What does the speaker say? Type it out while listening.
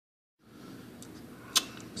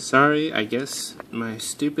Sorry, I guess my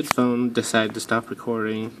stupid phone decided to stop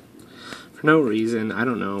recording for no reason. I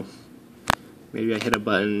don't know. Maybe I hit a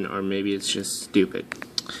button, or maybe it's just stupid.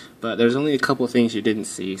 But there's only a couple things you didn't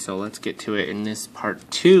see, so let's get to it in this part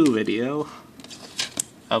 2 video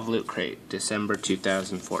of Loot Crate, December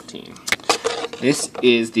 2014. This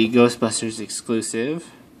is the Ghostbusters exclusive.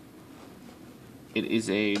 It is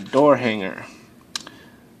a door hanger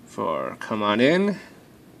for Come On In,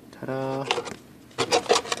 ta-da,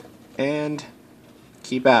 and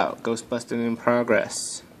Keep Out, Ghostbusting in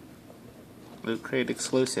Progress. Loot Crate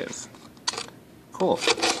exclusive. Cool.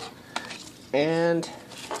 And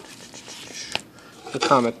the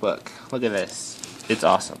comic book. Look at this. It's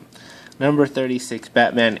awesome. Number 36,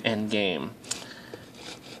 Batman Endgame,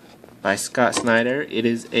 by Scott Snyder. It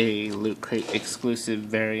is a Loot Crate exclusive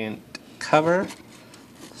variant cover,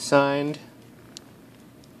 signed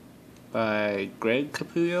by Greg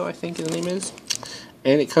Capullo, I think his name is.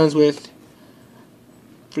 And it comes with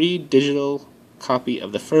free digital copy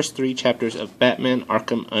of the first 3 chapters of Batman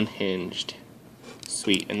Arkham Unhinged.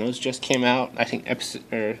 Sweet. And those just came out. I think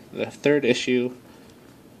the 3rd issue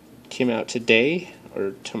came out today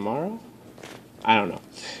or tomorrow. I don't know.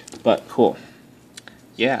 But cool.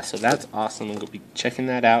 Yeah, so that's awesome. I'm going to be checking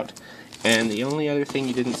that out. And the only other thing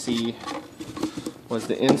you didn't see was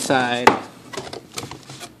the inside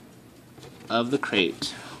of the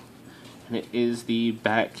crate. And it is the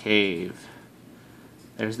Batcave.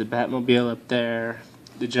 There's the Batmobile up there,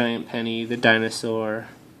 the giant penny, the dinosaur,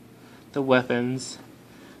 the weapons,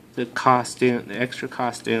 the costume, the extra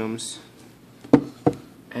costumes.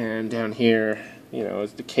 And down here, you know,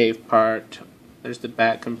 is the cave part. There's the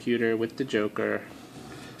Bat computer with the Joker.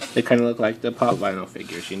 They kind of look like the pop vinyl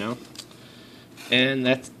figures, you know? And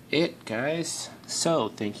that's it, guys. So,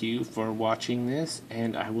 thank you for watching this,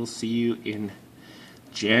 and I will see you in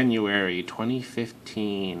January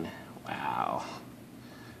 2015. Wow.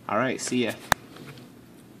 Alright, see ya.